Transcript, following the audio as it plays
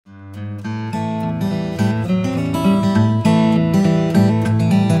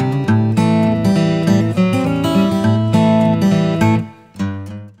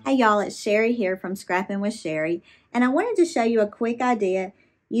y'all, it's Sheri here from Scrappin with Sheri, and I wanted to show you a quick idea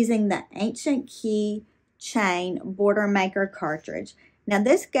using the Ancient Key Chain Border Maker cartridge. Now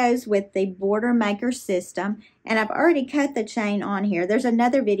this goes with the Border Maker system, and I've already cut the chain on here. There's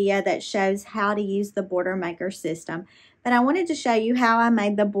another video that shows how to use the Border Maker system, but I wanted to show you how I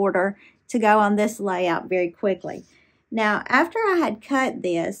made the border to go on this layout very quickly. Now, after I had cut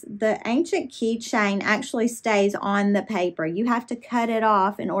this, the Ancient Key chain actually stays on the paper. You have to cut it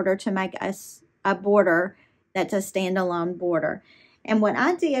off in order to make a border that's a standalone border. And what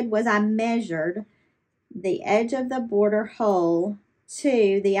I did was I measured the edge of the border hole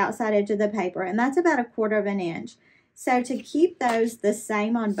to the outside edge of the paper, and that's about 1/4 of an inch. So to keep those the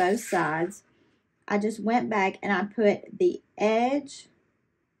same on both sides, I just went back and I put the edge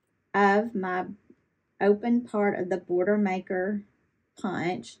of my open part of the Border Maker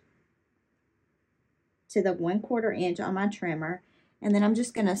punch to the 1/4 inch on my trimmer, and then I'm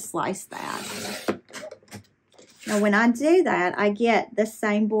just going to slice that. Now when I do that, I get the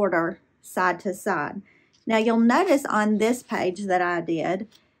same border side to side. Now you'll notice on this page that I did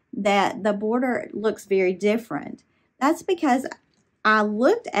that the border looks very different. That's because I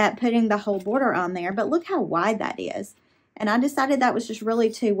looked at putting the whole border on there, but look how wide that is. And I decided that was just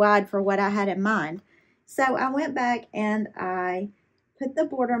really too wide for what I had in mind. So I went back and I put the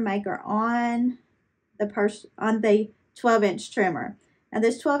Border Maker on the 12-inch trimmer. Now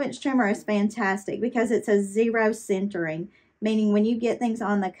this 12-inch trimmer is fantastic because it's a 0 centering, meaning when you get things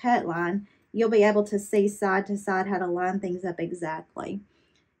on the cut line, you'll be able to see side to side how to line things up exactly.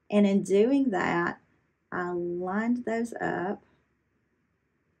 And in doing that, I lined those up.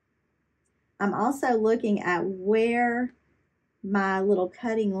 I'm also looking at where my little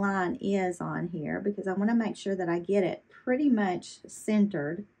cutting line is on here because I want to make sure that I get it pretty much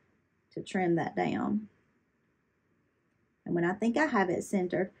centered to trim that down. And when I think I have it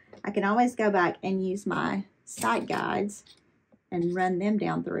centered, I can always go back and use my sight guides and run them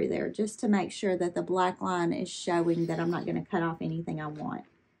down through there just to make sure that the black line is showing that I'm not going to cut off anything I want.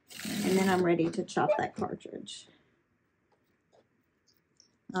 And then I'm ready to chop that cartridge.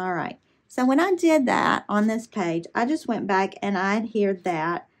 All right. So when I did that on this page, I just went back and I adhered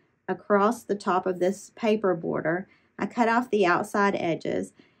that across the top of this paper border. I cut off the outside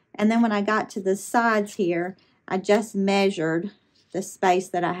edges. And then when I got to the sides here, I just measured the space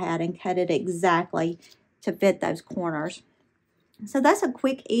that I had and cut it exactly to fit those corners. So that's a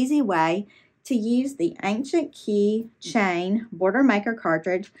quick, easy way to use the Ancient Key Chain Border Maker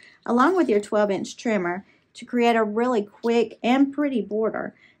cartridge along with your 12-inch trimmer to create a really quick and pretty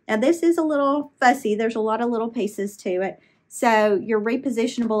border. Now this is a little fussy. There's a lot of little pieces to it. So your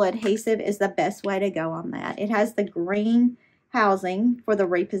repositionable adhesive is the best way to go on that. It has the green housing for the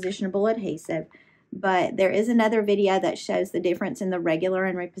repositionable adhesive, but there is another video that shows the difference in the regular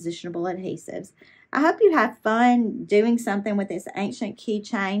and repositionable adhesives. I hope you have fun doing something with this Ancient Key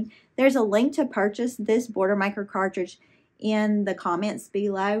Chain. There's a link to purchase this Border Maker cartridge in the comments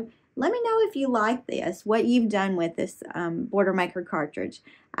below. Let me know if you like this, what you've done with this Border Maker cartridge.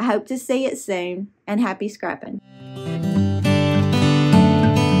 I hope to see it soon, and happy scrapping.